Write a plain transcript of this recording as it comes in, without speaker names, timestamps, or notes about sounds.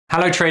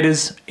Hello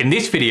traders, in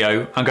this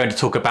video I'm going to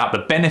talk about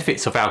the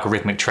benefits of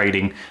algorithmic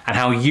trading and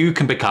how you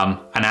can become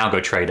an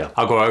algo trader.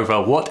 I'll go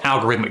over what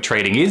algorithmic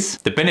trading is,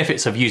 the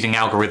benefits of using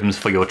algorithms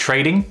for your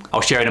trading,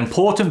 I'll share an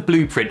important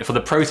blueprint for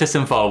the process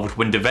involved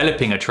when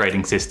developing a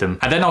trading system,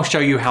 and then I'll show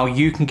you how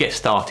you can get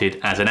started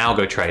as an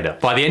algo trader.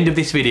 By the end of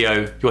this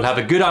video, you'll have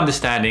a good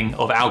understanding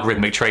of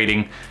algorithmic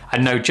trading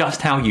and know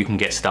just how you can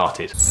get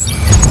started.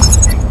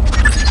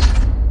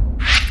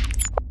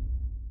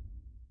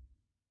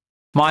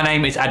 My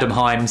name is Adam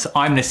Haeems,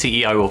 I'm the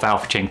CEO of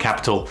Alphachain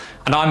Capital,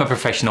 and I'm a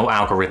professional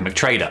algorithmic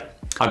trader.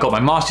 I got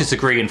my master's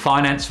degree in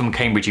finance from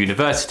Cambridge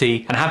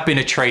University and have been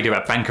a trader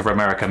at Bank of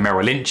America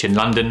Merrill Lynch in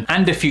London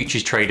and a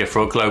futures trader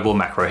for a global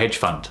macro hedge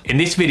fund. In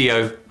this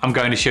video, I'm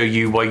going to show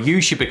you why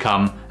you should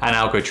become an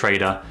algo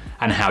trader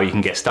and how you can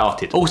get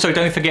started. Also,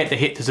 don't forget to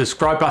hit the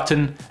subscribe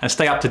button and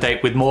stay up to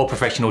date with more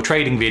professional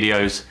trading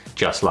videos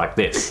just like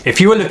this. If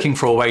you are looking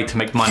for a way to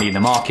make money in the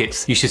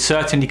markets, you should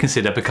certainly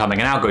consider becoming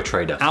an algo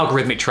trader.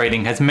 Algorithmic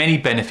trading has many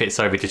benefits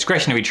over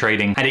discretionary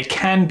trading, and it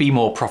can be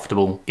more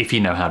profitable if you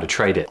know how to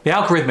trade it. The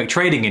algorithmic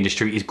trading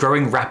industry is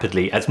growing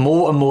rapidly as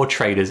more and more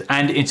traders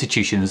and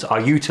institutions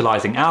are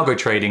utilizing algo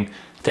trading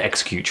to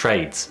execute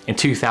trades. In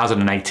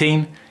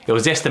 2018, it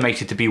was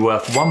estimated to be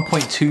worth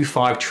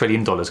 $1.25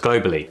 trillion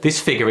globally. This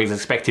figure is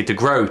expected to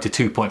grow to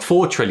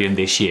 $2.4 trillion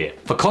this year.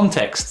 For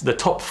context, the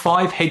top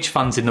 5 hedge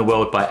funds in the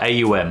world by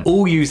AUM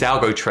all use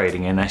algo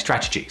trading in their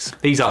strategies.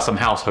 These are some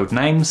household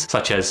names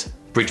such as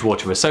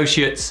Bridgewater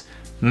Associates,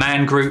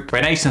 Man Group,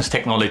 Renaissance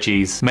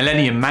Technologies,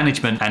 Millennium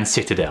Management, and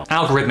Citadel.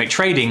 Algorithmic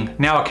trading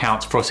now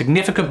accounts for a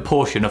significant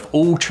portion of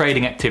all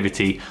trading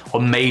activity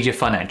on major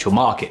financial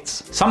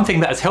markets.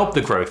 Something that has helped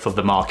the growth of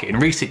the market in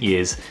recent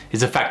years is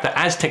the fact that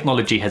as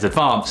technology has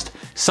advanced,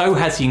 so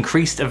has the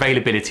increased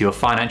availability of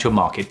financial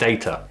market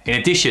data. In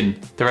addition,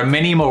 there are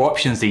many more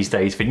options these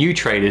days for new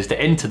traders to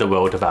enter the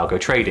world of algo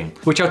trading,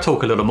 which I'll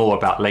talk a little more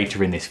about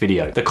later in this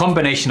video. The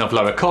combination of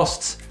lower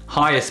costs,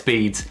 higher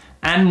speeds,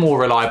 and more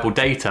reliable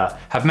data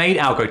have made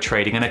algo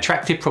trading an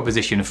attractive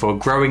proposition for a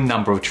growing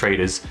number of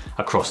traders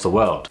across the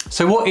world.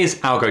 So what is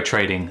algo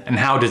trading and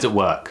how does it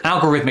work?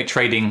 Algorithmic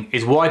trading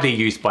is widely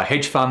used by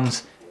hedge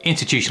funds,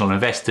 institutional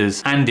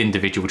investors, and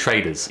individual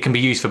traders. It can be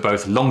used for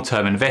both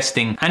long-term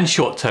investing and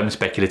short-term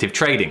speculative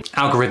trading.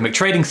 Algorithmic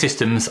trading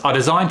systems are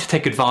designed to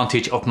take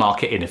advantage of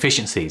market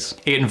inefficiencies.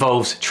 It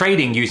involves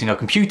trading using a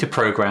computer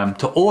program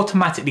to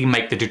automatically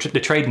make the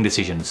trading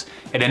decisions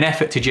in an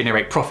effort to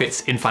generate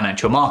profits in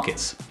financial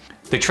markets.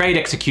 The trade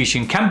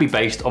execution can be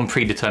based on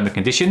predetermined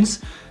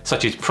conditions,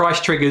 such as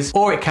price triggers,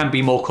 or it can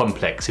be more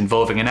complex,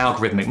 involving an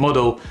algorithmic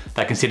model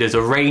that considers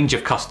a range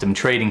of custom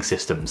trading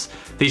systems.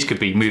 These could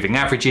be moving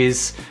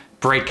averages,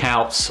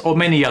 breakouts, or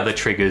many other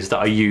triggers that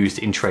are used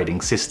in trading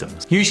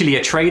systems. Usually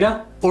a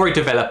trader or a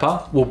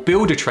developer will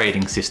build a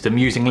trading system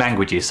using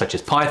languages such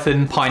as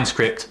Python,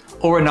 PineScript,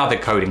 or another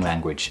coding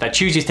language that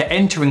chooses to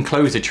enter and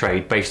close a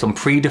trade based on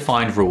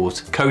predefined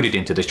rules coded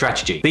into the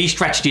strategy. These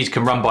strategies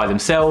can run by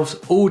themselves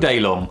all day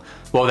long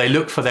while they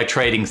look for their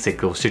trading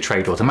signals to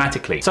trade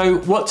automatically. So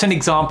what's an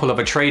example of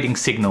a trading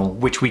signal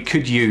which we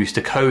could use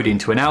to code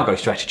into an algo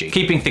strategy?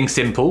 Keeping things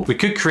simple, we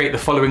could create the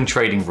following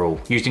trading rule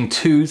using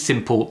 2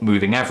 simple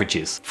moving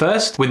averages.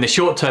 First, when the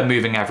short-term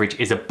moving average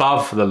is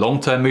above the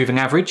long-term moving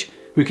average,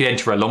 we could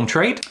enter a long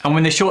trade, and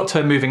when the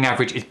short-term moving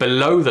average is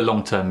below the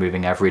long-term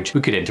moving average,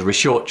 we could enter a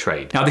short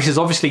trade. Now, this is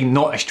obviously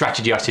not a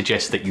strategy I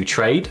suggest that you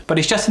trade, but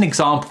it's just an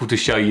example to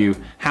show you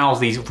how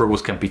these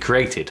rules can be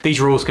created.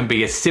 These rules can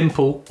be as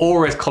simple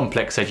or as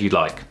complex as you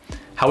like.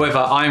 However,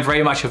 I am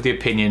very much of the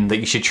opinion that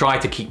you should try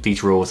to keep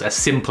these rules as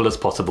simple as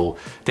possible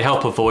to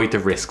help avoid the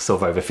risks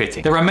of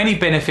overfitting. There are many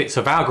benefits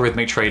of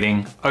algorithmic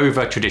trading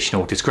over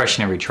traditional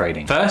discretionary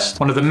trading. First,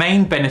 one of the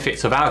main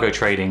benefits of algo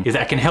trading is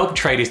that it can help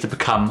traders to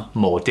become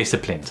more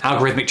disciplined.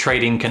 Algorithmic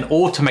trading can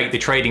automate the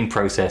trading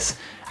process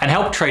and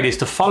help traders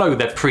to follow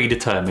their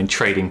predetermined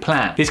trading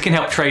plan. This can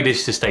help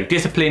traders to stay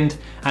disciplined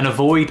and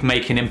avoid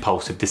making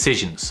impulsive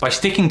decisions. By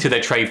sticking to their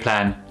trade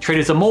plan,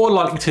 traders are more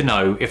likely to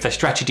know if their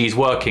strategy is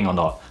working or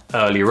not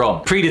earlier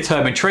on.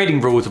 Predetermined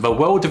trading rules of a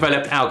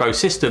well-developed algo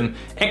system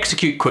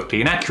execute quickly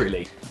and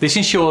accurately. This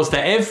ensures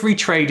that every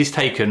trade is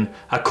taken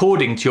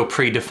according to your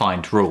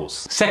predefined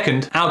rules.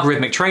 Second,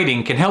 algorithmic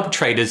trading can help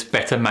traders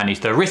better manage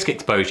their risk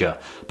exposure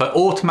by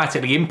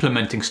automatically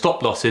implementing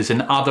stop losses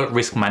and other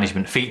risk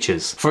management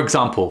features. For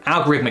example,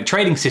 algorithmic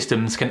trading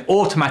systems can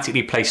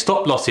automatically place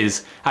stop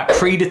losses at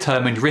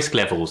predetermined risk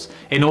levels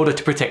in order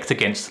to protect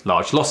against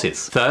large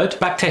losses. Third,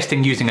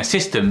 backtesting using a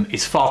system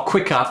is far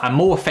quicker and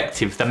more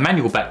effective than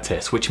manual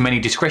backtests, which many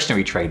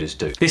discretionary traders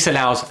do. This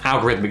allows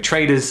algorithmic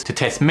traders to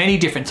test many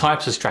different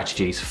types of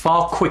strategies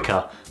far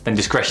quicker than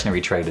discretionary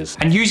traders,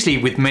 and usually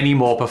with many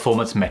more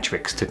performance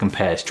metrics to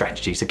compare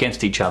strategies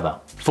against each other.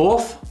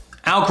 Fourth,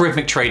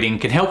 Algorithmic trading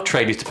can help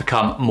traders to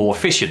become more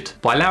efficient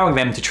by allowing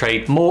them to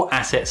trade more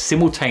assets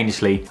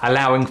simultaneously,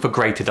 allowing for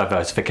greater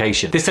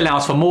diversification. This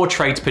allows for more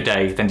trades per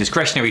day than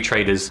discretionary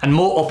traders and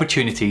more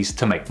opportunities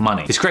to make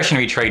money.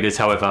 Discretionary traders,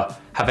 however,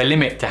 have a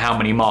limit to how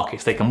many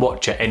markets they can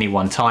watch at any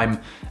one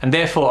time and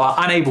therefore are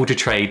unable to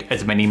trade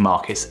as many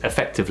markets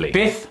effectively.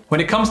 Fifth, when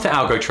it comes to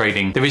algo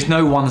trading, there is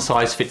no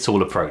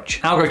one-size-fits-all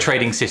approach. Algo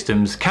trading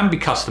systems can be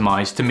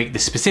customized to meet the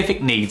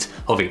specific needs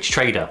of each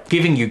trader,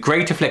 giving you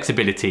greater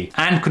flexibility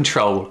and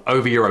control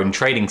over your own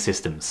trading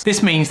systems.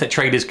 This means that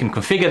traders can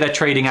configure their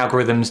trading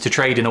algorithms to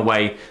trade in a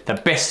way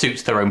that best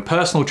suits their own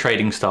personal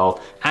trading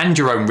style and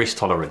your own risk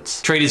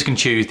tolerance. Traders can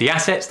choose the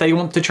assets they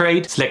want to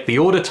trade, select the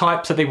order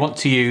types that they want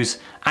to use,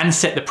 and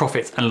set the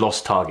profits and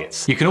loss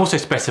targets. You can also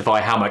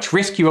specify how much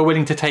risk you are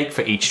willing to take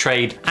for each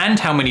trade and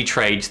how many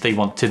trades they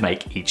want to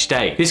make each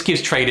day. This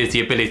gives traders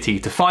the ability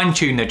to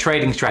fine-tune their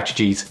trading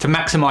strategies to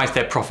maximize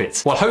their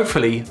profits while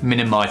hopefully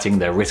minimizing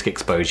their risk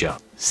exposure.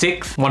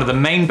 Sixth, one of the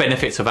main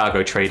benefits of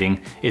algo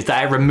trading is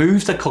that it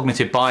removes the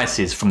cognitive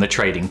biases from the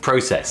trading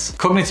process.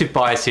 Cognitive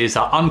biases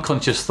are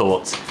unconscious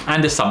thoughts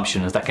and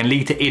assumptions that can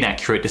lead to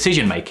inaccurate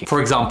decision making.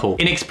 For example,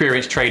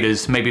 inexperienced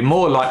traders may be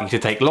more likely to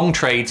take long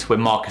trades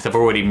when markets have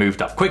already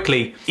moved up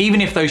quickly,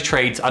 even if those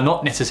trades are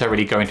not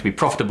necessarily going to be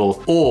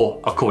profitable or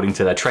according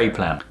to their trade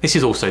plan. This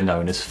is also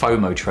known as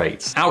FOMO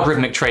trades.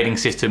 Algorithmic trading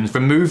systems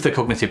remove the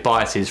cognitive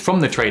biases from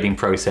the trading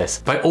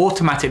process by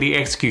automatically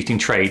executing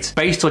trades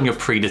based on your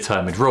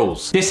predetermined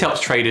rules. This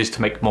helps traders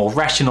to make more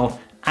rational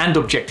and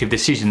objective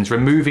decisions,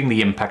 removing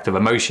the impact of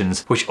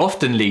emotions, which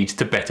often leads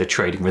to better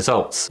trading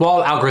results.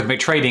 While algorithmic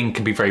trading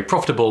can be very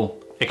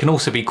profitable, it can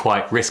also be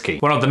quite risky.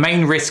 One of the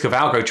main risks of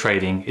algo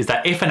trading is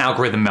that if an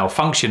algorithm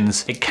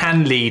malfunctions, it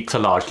can lead to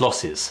large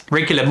losses.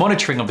 Regular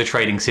monitoring of the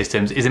trading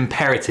systems is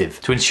imperative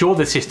to ensure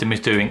the system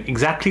is doing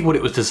exactly what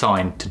it was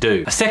designed to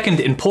do. A second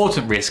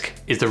important risk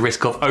is the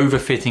risk of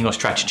overfitting your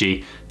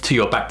strategy to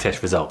your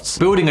backtest results.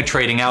 Building a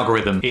trading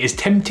algorithm, it is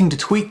tempting to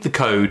tweak the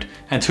code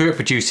until it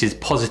produces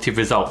positive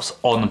results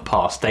on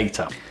past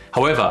data.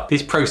 However,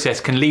 this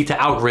process can lead to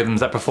algorithms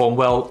that perform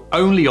well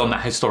only on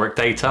that historic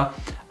data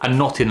and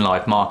not in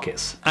live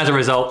markets. As a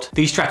result,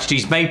 these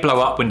strategies may blow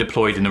up when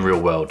deployed in the real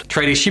world.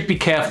 Traders should be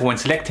careful when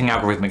selecting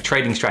algorithmic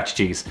trading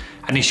strategies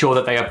and ensure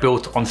that they are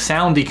built on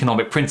sound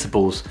economic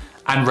principles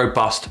and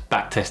robust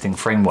backtesting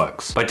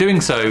frameworks. By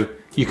doing so,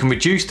 you can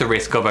reduce the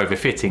risk of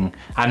overfitting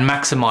and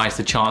maximize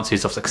the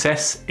chances of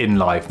success in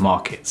live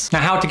markets.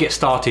 Now, how to get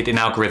started in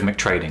algorithmic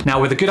trading. Now,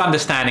 with a good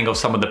understanding of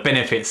some of the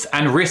benefits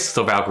and risks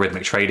of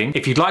algorithmic trading,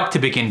 if you'd like to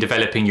begin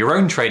developing your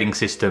own trading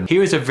system,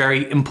 here is a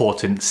very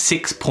important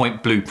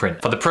 6-point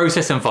blueprint for the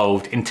process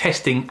involved in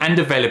testing and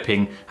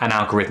developing an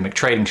algorithmic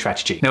trading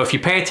strategy. Now, if you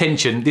pay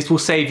attention, this will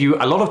save you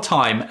a lot of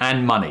time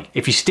and money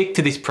if you stick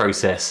to this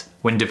process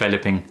when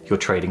developing your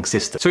trading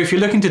system. So if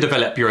you're looking to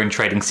develop your own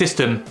trading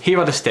system, here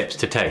are the steps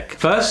to take.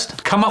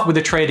 First, come up with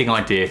a trading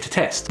idea to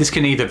test. This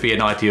can either be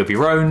an idea of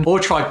your own or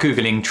try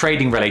Googling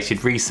trading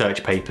related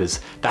research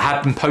papers that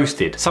have been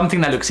posted, something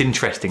that looks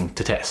interesting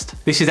to test.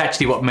 This is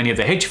actually what many of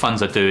the hedge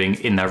funds are doing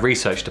in their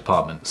research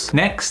departments.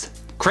 Next,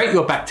 create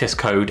your backtest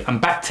code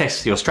and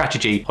backtest your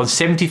strategy on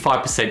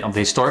 75% of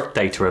the historic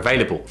data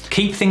available.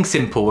 Keep things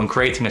simple when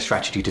creating a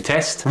strategy to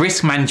test.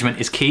 Risk management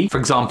is key. For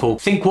example,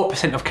 think what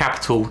percent of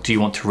capital do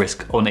you want to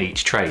risk on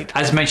each trade.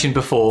 As mentioned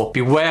before,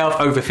 beware of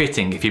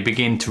overfitting if you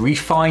begin to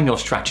refine your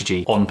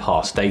strategy on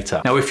past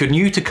data. Now, if you're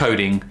new to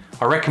coding,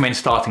 I recommend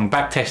starting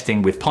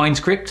backtesting with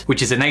PineScript,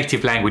 which is a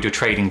native language of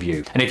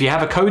TradingView. And if you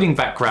have a coding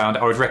background,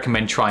 I would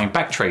recommend trying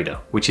Backtrader,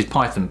 which is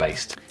Python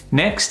based.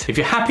 Next, if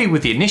you're happy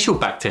with the initial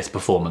backtest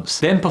performance,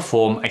 then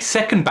perform a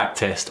second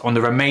backtest on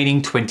the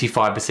remaining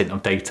 25%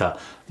 of data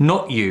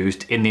not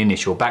used in the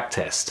initial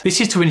backtest.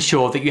 This is to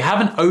ensure that you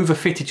haven't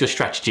overfitted your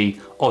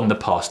strategy on the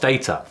past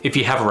data. If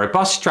you have a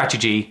robust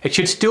strategy, it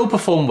should still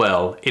perform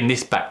well in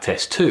this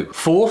backtest too.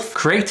 Fourth,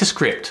 create a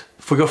script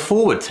for your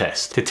forward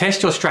test to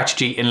test your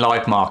strategy in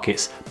live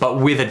markets, but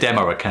with a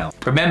demo account.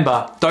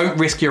 Remember, don't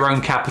risk your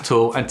own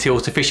capital until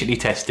sufficiently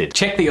tested.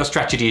 Check that your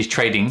strategy is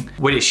trading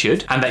when it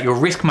should and that your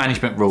risk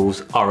management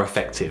rules are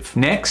effective.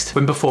 Next,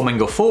 when performing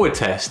your forward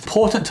test,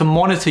 important to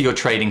monitor your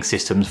trading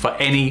systems for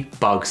any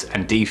bugs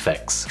and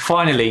defects.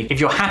 Finally, if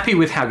you're happy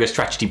with how your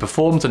strategy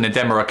performs on the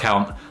demo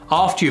account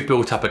after you've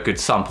built up a good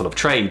sample of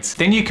trades,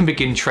 then you can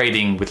begin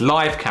trading with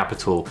live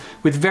capital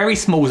with very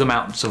small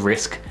amounts of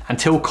risk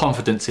until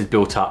confidence is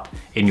built up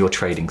in your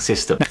trading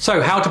system.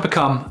 So how to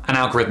become an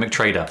algorithmic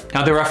trader?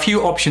 Now, there are a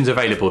few options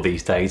available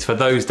these days for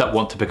those that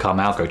want to become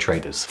algo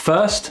traders.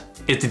 First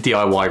is the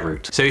DIY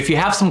route. So if you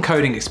have some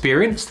coding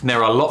experience, then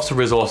there are lots of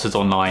resources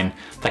online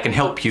that can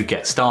help you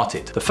get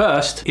started. The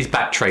first is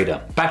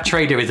Backtrader.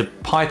 Backtrader is a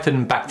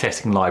Python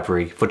backtesting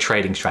library for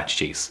trading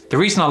strategies. The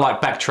reason I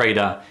like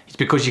Backtrader is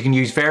because you can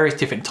use various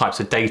different types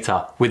of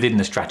data within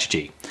the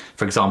strategy.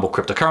 For example,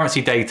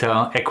 cryptocurrency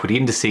data, equity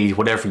indices,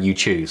 whatever you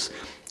choose.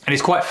 And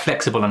it's quite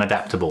flexible and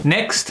adaptable.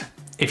 Next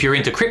If you're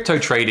into crypto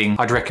trading,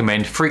 I'd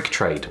recommend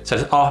Freaktrade. So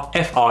that's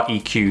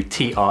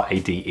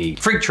Freqtrade.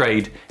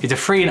 Freaktrade is a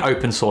free and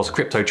open source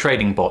crypto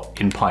trading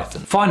bot in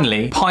Python.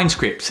 Finally,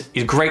 PineScript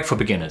is great for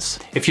beginners.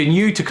 If you're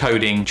new to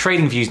coding,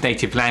 TradingView's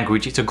native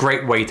language, it's a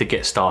great way to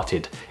get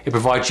started. It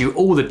provides you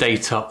all the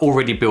data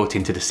already built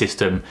into the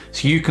system,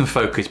 so you can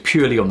focus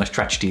purely on the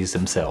strategies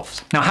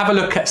themselves. Now have a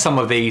look at some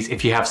of these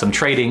if you have some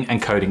trading and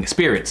coding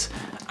experience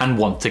and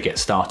want to get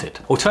started.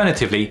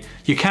 Alternatively,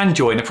 you can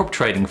join a prop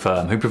trading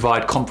firm who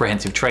provide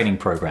comprehensive training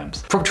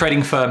programs. Prop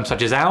trading firms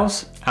such as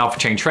ours,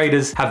 Alphachain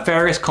Traders, have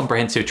various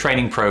comprehensive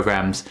training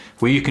programs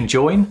where you can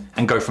join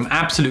and go from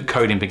absolute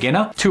coding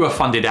beginner to a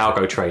funded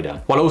algo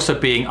trader, while also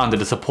being under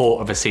the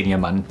support of a senior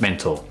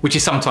mentor, which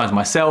is sometimes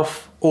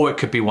myself, or it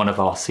could be one of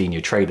our senior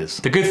traders.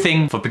 The good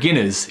thing for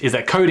beginners is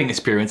that coding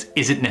experience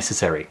isn't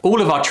necessary.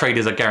 All of our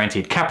traders are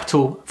guaranteed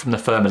capital from the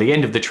firm at the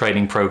end of the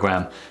training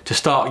program to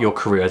start your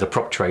career as a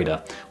prop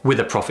trader with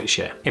a profit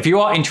share. If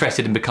you are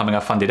interested in becoming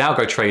a funded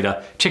algo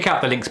trader, check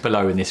out the links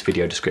below in this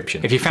video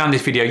description. If you found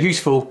this video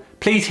useful,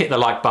 please hit the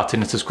like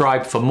button and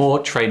subscribe for more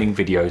trading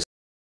videos.